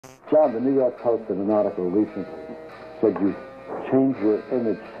John, the New York Post in an article recently said you changed your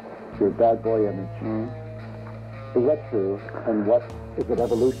image, your bad boy image. Mm-hmm. Is that true? And what, is it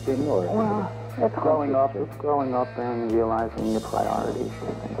evolution or? Well, it's growing up. It's growing up and realizing your priorities.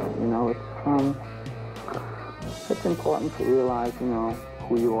 I think, you know, it's important to realize, you know,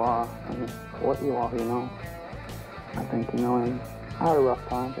 who you are and what you are, you know. I think, you know, and I had a rough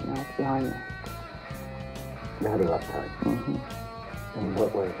time, but now it's behind me. You had a rough time? Mm-hmm. In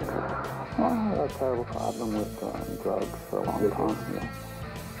what way? Well, I had a terrible problem with drugs for a long time, yeah.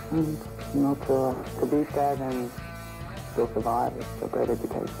 And, you know, to beat that and still survive, it's a great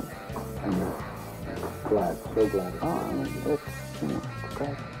education. I'm glad, so glad. Oh, I mean, it's, you know, it's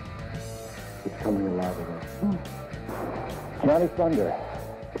great. It's coming alive again. Johnny Thunder,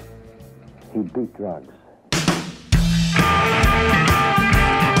 he beat drugs.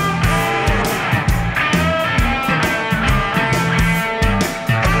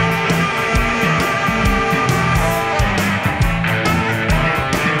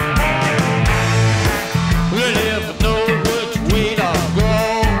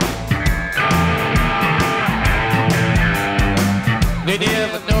 They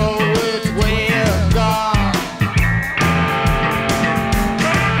never know